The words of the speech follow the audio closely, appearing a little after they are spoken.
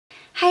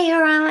Hi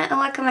everyone and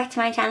welcome back to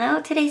my channel.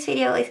 Today's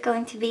video is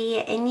going to be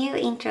a new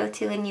intro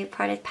to a new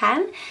product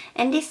pan,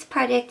 and this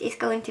project is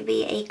going to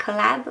be a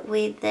collab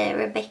with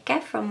Rebecca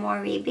from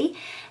Mauve.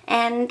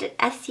 And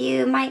as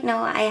you might know,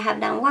 I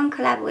have done one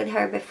collab with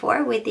her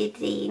before. We did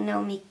the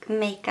no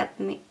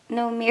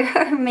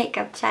mirror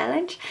makeup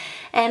challenge,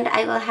 and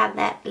I will have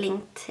that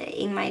linked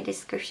in my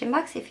description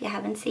box if you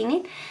haven't seen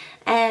it.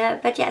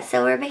 But yeah,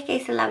 so Rebecca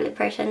is a lovely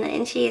person,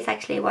 and she is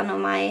actually one of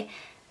my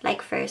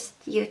first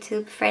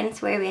YouTube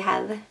friends where we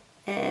have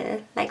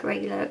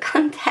regular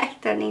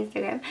contact on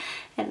Instagram,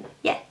 and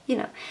yeah, you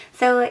know.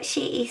 So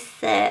she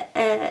is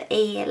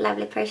a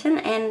lovely person,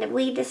 and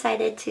we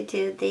decided to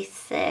do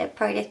this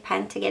project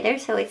pan together.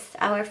 So it's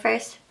our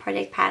first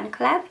project pan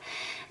collab,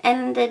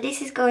 and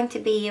this is going to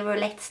be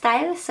roulette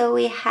style. So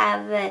we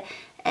have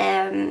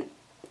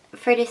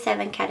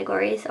 37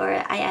 categories, or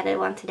I added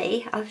one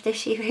today after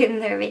she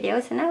filmed her video,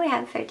 so now we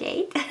have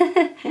 38.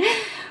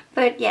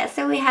 But yeah,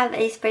 so we have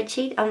a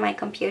spreadsheet on my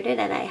computer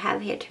that I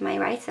have here to my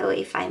right, so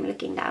if I'm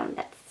looking down,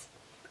 that's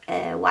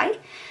why.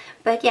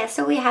 But yeah,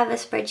 so we have a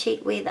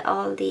spreadsheet with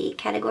all the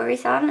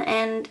categories on,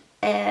 and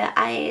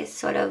I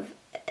sort of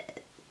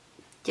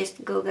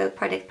just Google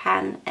product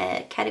pan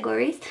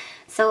categories.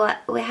 So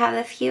we have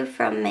a few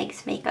from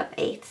Meg's Makeup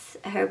 8's,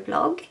 her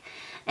blog.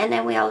 And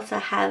then we also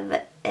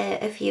have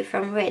a few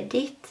from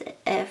Reddit,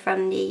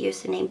 from the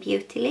username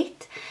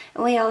Beautylit.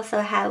 We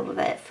also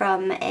have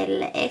from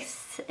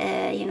LS,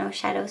 you know,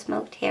 Shadow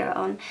Smoked here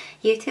on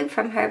YouTube,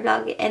 from her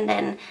blog. And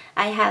then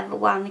I have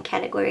one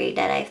category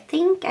that I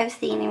think I've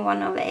seen in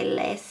one of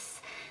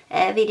LS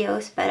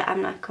videos, but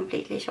I'm not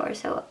completely sure,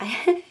 so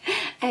I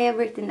have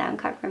written down,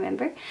 can't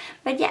remember.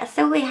 But yeah,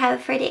 so we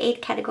have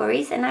 38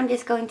 categories, and I'm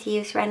just going to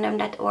use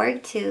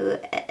random.org to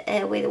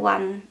with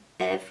 1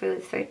 through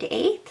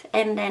 38,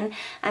 and then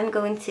I'm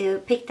going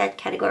to pick that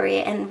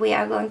category, and we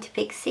are going to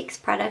pick 6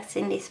 products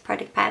in this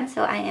product pan.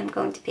 So I am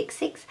going to pick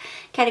 6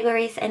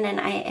 categories, and then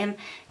I am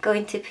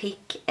going to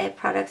pick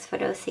products for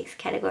those 6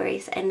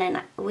 categories, and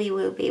then we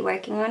will be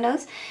working on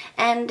those.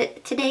 And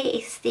today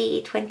is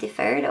the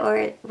 23rd,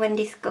 or when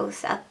this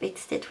goes up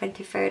it's the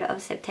 23rd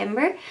of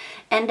September,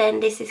 and then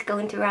this is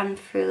going to run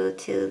through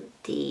to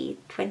the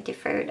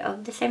 23rd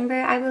of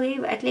December, I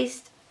believe, at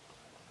least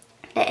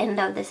the end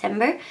of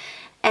December.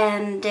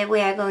 And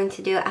we are going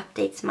to do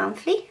updates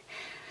monthly.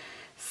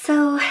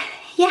 So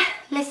yeah,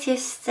 let's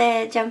just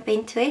jump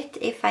into it.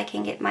 If I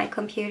can get my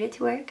computer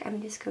to work,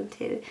 I'm just going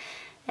to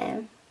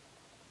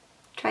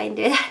try and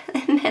do that,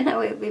 and then I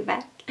will be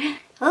back.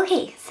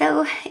 Okay,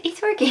 so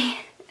it's working.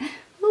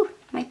 Ooh,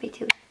 might be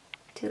too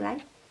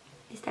light.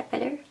 Is that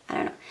better? I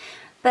don't know.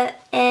 But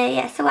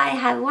yeah, so I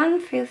have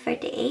 1 through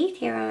 38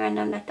 here on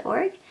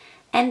random.org,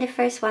 and the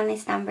first one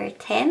is number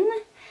 10,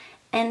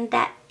 and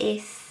that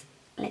is,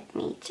 let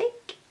me check.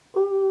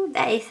 Ooh,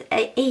 that is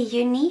a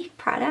unique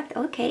product.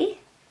 Okay.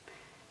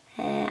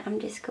 I'm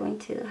just going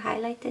to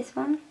highlight this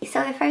one.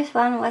 So the first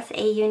one was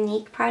a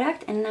unique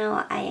product, and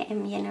now I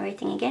am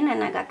generating again,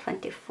 and I got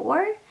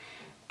 24.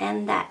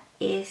 And that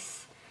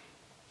is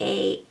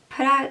a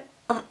product.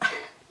 Oh.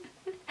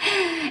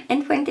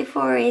 And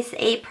 24 is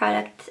a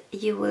product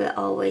you will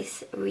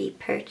always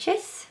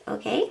repurchase.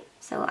 Okay,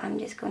 so I'm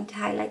just going to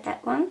highlight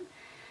that one.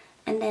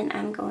 And then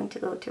I'm going to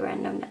go to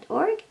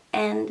random.org,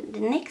 and the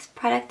next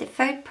product, the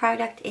third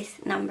product, is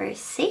number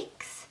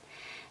 6,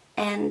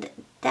 and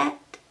that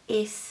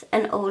is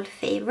an old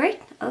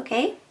favorite.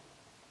 Okay,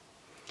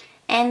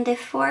 and the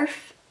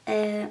fourth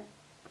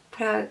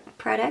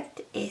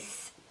product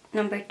is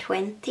number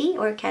 20,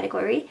 or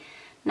category.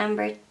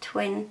 Number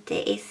 20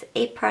 is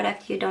a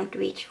product you don't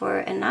reach for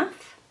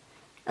enough.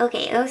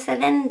 Okay, so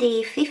then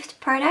the 5th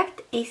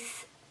product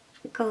is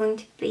going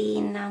to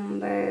be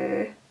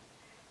number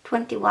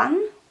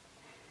 21,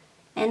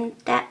 and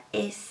that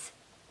is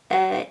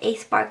a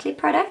sparkly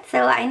product.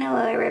 So I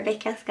know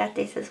Rebecca's got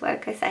this as well,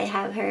 because I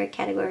have her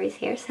categories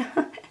here. So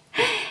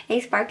a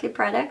sparkly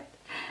product.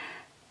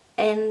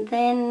 And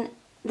then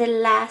the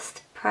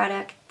last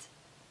product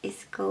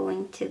is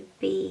going to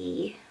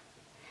be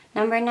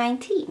number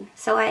 19.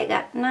 So I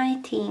got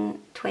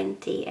 19,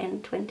 20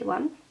 and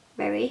 21.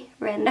 Very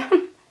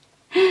random.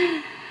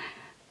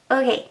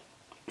 Okay.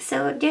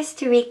 So just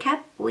to recap,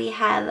 we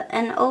have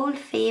an old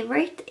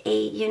favorite,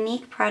 a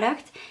unique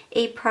product,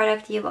 a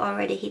product you've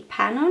already hit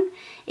pan on,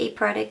 a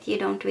product you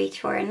don't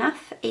reach for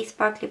enough, a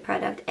sparkly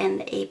product,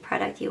 and a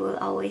product you will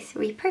always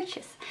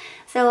repurchase.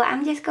 So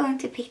I'm just going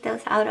to pick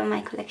those out of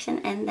my collection,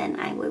 and then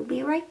I will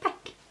be right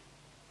back.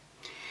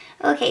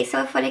 Okay,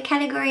 so for the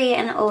category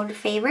an old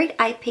favorite,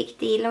 I picked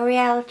the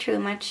L'Oreal True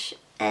Match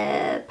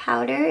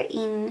powder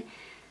in,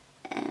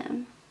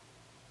 I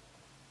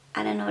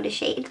don't know the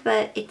shade,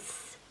 but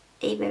it's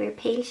a very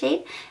pale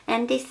shade,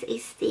 and this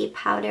is the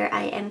powder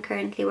I am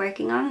currently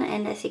working on.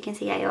 And as you can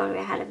see, I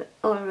already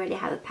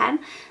have a pan,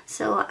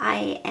 so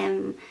I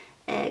am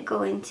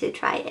going to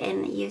try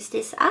and use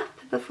this up.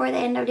 before the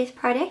end of this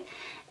product.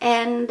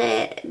 And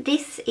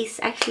this is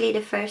actually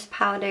the first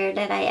powder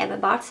that I ever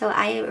bought. So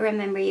I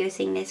remember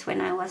using this when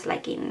I was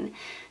like in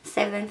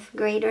 7th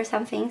grade or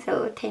something,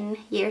 so 10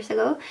 years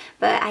ago.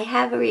 But I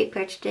have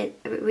repurchased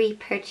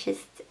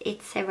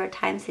it several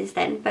times since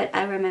then. But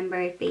I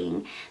remember it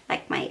being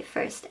like my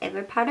first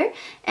ever powder,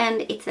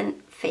 and it's a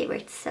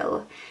favorite.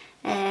 So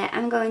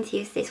I'm going to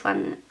use this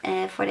one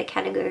for the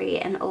category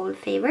an old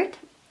favorite.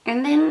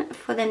 And then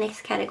for the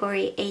next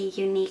category, a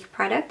unique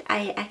product,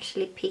 I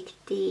actually picked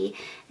the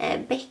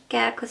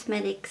Becca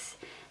Cosmetics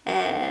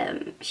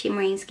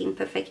Shimmering Skin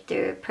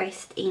Perfector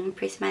pressed in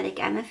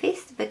Prismatic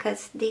Amethyst,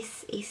 because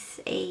this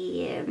is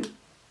a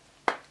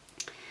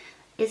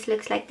it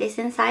looks like this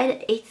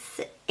inside.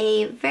 It's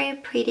a very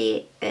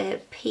pretty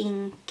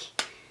pink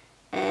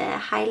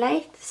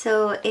highlight,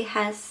 so it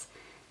has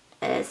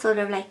sort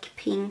of like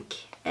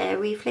pink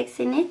reflex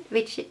in it,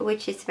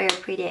 which is very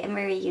pretty and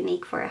very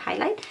unique for a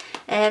highlight.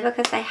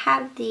 Because I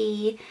have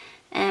the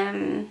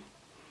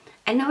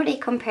I know they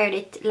compared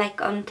it,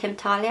 like on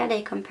Temptalia,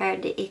 they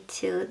compared it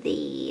to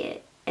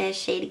the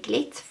shade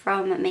Glitz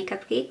from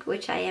Makeup Geek,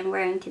 which I am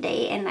wearing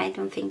today, and I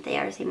don't think they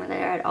are similar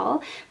at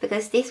all,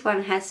 because this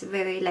one has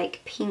very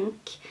like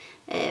pink,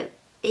 a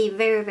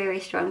very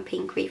strong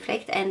pink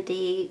reflect, and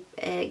the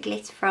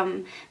Glitz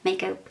from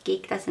Makeup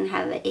Geek doesn't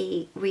have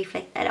a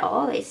reflect at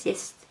all. It's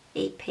just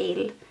a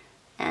pale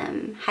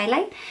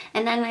highlight.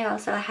 And then I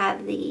also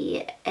have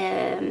the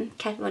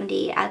Kat Von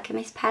D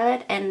Alchemist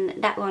palette,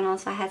 and that one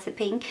also has a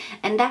pink,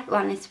 and that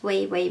one is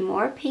way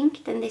more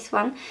pink than this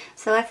one.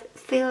 So I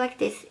feel like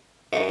this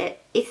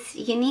it's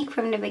unique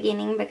from the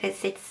beginning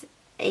because it's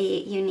a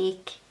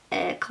unique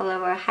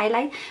color or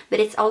highlight, but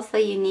it's also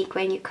unique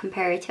when you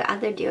compare it to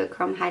other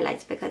duochrome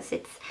highlights because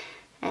it's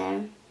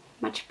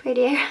much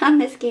prettier on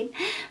the skin.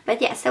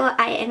 But yeah, so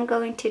I am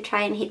going to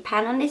try and hit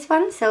pan on this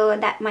one, so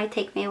that might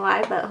take me a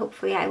while, but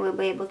hopefully I will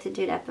be able to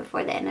do that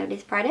before the end of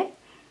this product.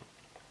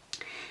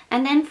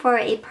 And then for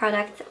a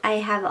product I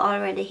have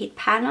already hit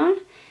pan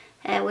on,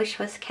 which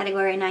was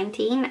category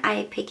 19,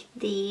 I picked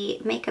the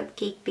Makeup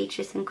Geek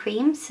Beaches and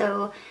Cream.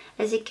 So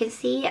as you can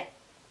see,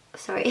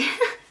 sorry,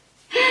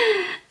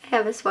 I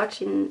have a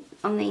swatch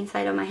on the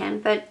inside of my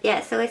hand, but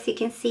yeah, so as you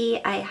can see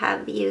I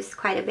have used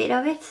quite a bit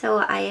of it, so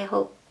I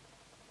hope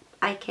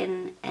I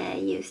can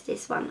use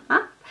this one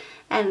up.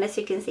 And as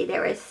you can see,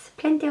 there is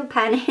plenty of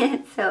pan in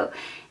it, so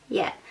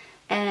yeah.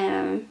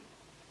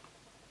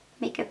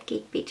 Makeup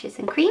Geek Beaches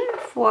and Cream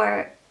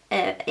for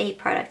a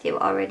product you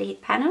already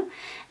hit pan on.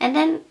 And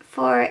then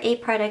for a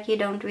product you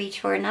don't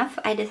reach for enough,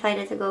 I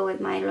decided to go with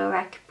my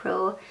Lorac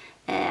Pro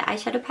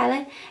eyeshadow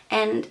palette.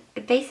 And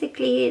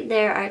basically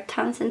there are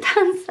tons and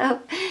tons of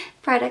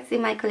products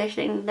in my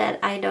collection that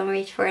I don't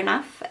reach for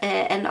enough,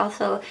 and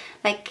also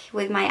like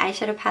with my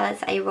eyeshadow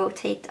palettes I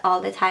rotate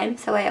all the time,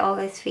 so I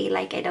always feel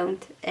like I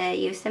don't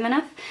use them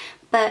enough.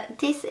 But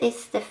this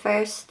is the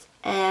first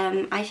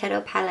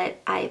eyeshadow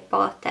palette I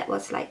bought that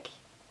was like,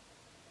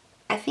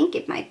 I think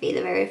it might be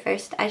the very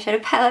first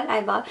eyeshadow palette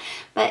I bought,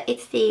 but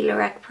it's the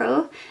Lorac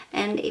Pro,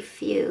 and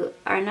if you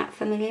are not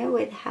familiar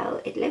with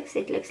how it looks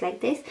like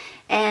this.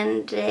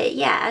 And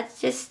yeah, it's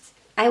just,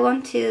 I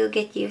want to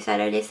get use out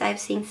of this. I've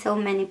seen so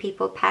many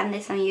people pan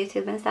this on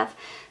YouTube and stuff,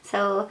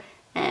 so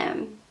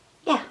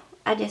yeah,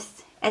 I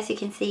just, as you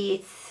can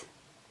see,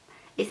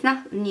 it's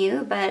not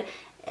new, but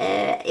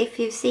if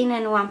you've seen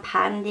anyone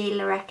pan the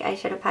Lorac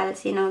eyeshadow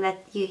palettes, you know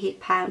that you hit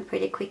pan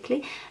pretty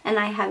quickly, and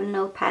I have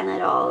no pan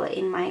at all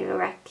in my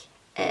Lorac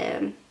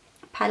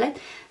palette.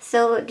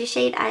 So the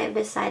shade I have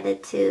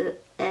decided to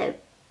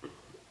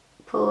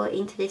pull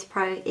into this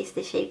product is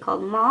the shade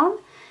called Mauve,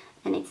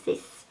 and it's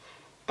this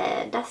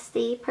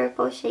dusty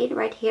purple shade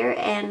right here,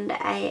 and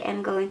I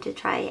am going to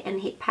try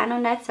and hit pan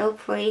on that, so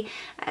hopefully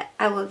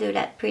I will do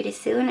that pretty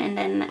soon. And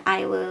then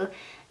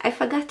I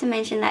forgot to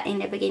mention that in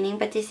the beginning,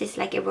 but this is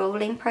like a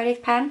rolling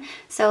product pan,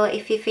 so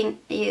if you think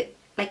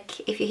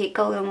if you hit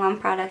go on one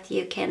product,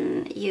 you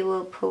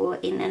will pull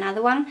in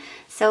another one.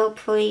 So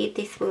hopefully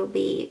this will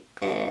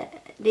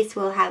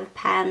have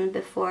pan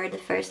before the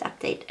first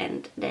update,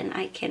 and then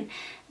I can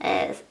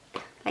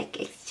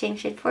like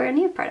exchange it for a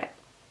new product.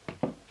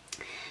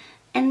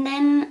 And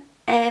then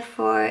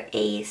for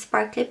a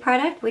sparkly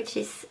product, which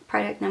is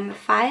product number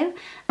 5,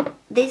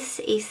 this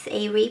is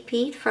a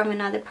repeat from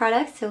another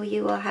product, so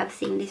you will have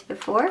seen this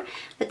before,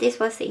 but this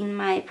was in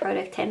my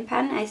product 10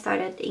 pan. I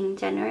started in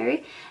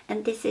January,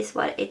 and this is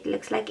what it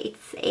looks like.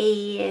 It's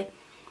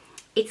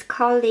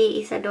called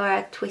the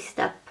Isadora Twist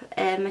Up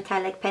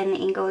Metallic Pen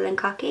in Golden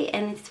Khaki,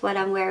 and it's what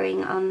I'm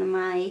wearing on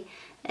my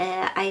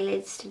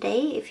eyelids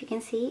today. If you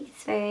can see,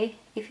 it's very,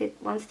 if it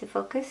wants to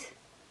focus,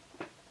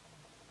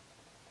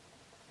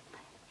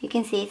 you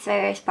can see it's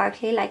very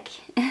sparkly, like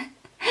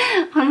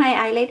on my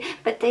eyelid,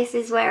 but this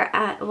is where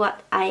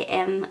what I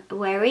am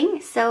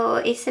wearing. So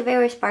it's a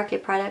very sparkly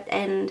product,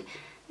 and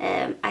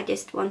I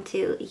just want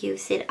to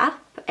use it up,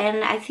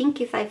 and I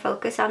think if I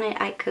focus on it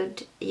I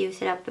could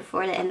use it up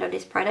before the end of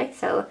this product.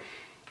 So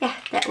yeah,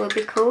 that would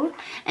be cool.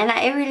 And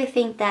I really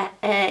think that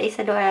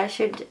Isadora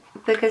should,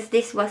 because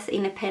this was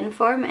in a pen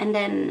form and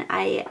then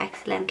I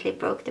accidentally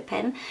broke the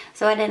pen,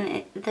 so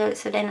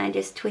then I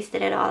just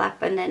twisted it all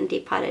up and then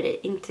depotted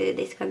it into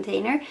this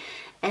container.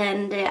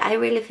 And I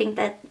really think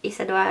that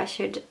Isadora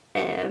should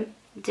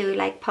do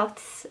like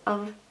pots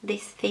of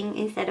this thing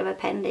instead of a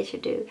pen. They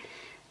should do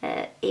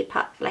a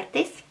pot like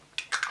this,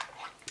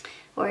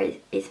 or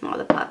a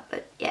smaller pot,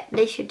 but yeah,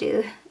 they should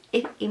do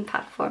it in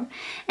pot form.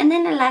 And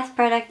then the last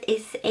product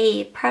is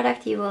a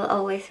product you will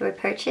always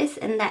repurchase,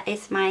 and that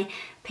is my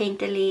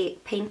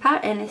Painterly paint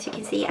pot. And as you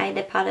can see, I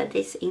deposited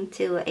this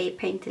into a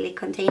Painterly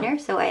container,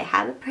 so I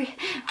have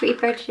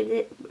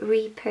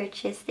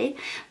repurchased it.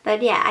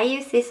 But yeah, I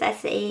use this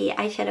as a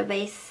eyeshadow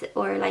base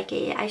or like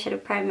a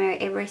eyeshadow primer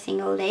every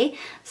single day.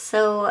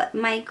 So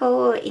my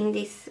goal in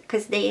this,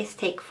 because they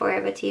take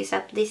forever to use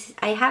up, this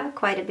I have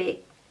quite a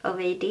bit of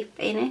a dip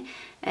in it,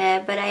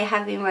 but I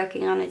have been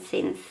working on it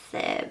since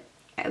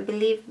I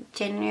believe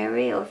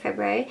January or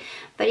February.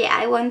 But yeah,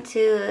 I want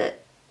to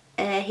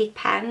hit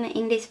pan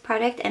in this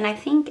product, and I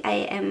think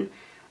I am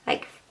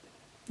like,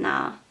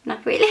 no,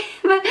 not really,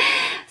 but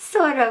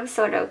sort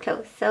of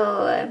close.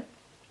 So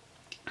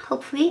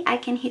hopefully I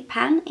can hit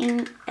pan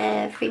in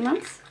 3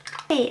 months.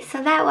 Okay,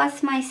 so that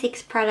was my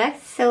 6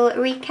 products. So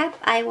recap,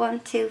 I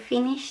want to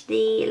finish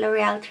the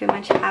L'Oreal True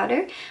Match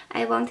powder.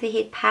 I want to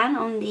hit pan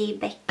on the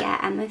Becca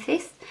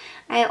Amethyst.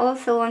 I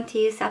also want to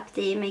use up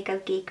the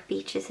Makeup Geek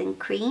Beaches and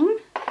Cream.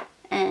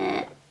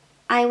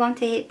 I want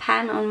to hit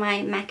pan on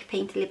my MAC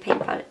Painterly paint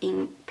pot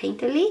in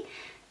Painterly.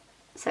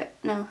 Sorry,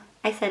 no,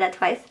 I said that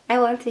twice. I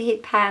want to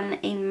hit pan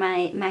in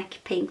my MAC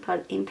paint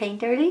pot in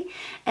Painterly.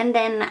 And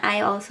then I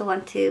also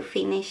want to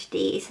finish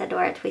the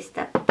Isadora Twist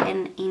Up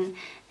pen in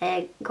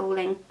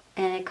Golden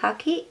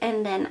Khaki.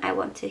 And then I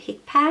want to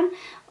hit pan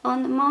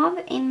on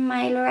Mauve in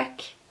my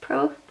Lorac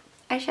Pro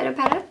eyeshadow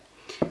palette.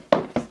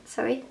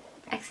 Sorry,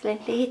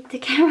 accidentally hit the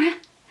camera.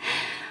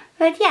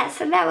 But yeah,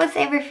 so that was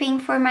everything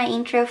for my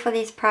intro for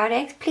this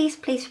product. Please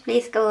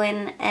go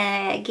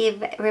and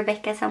give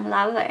Rebecca some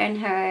love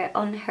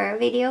on her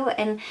video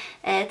and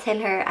tell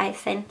her I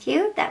sent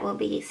you. That will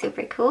be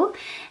super cool.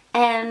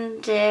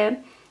 And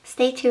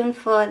stay tuned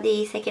for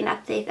the second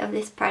update of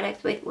this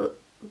project,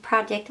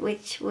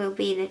 which will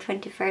be the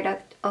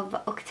 23rd of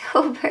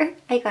October.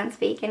 I can't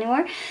speak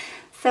anymore.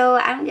 So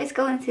I'm just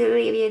going to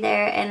leave you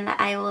there, and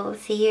I will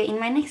see you in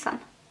my next one.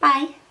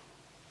 Bye!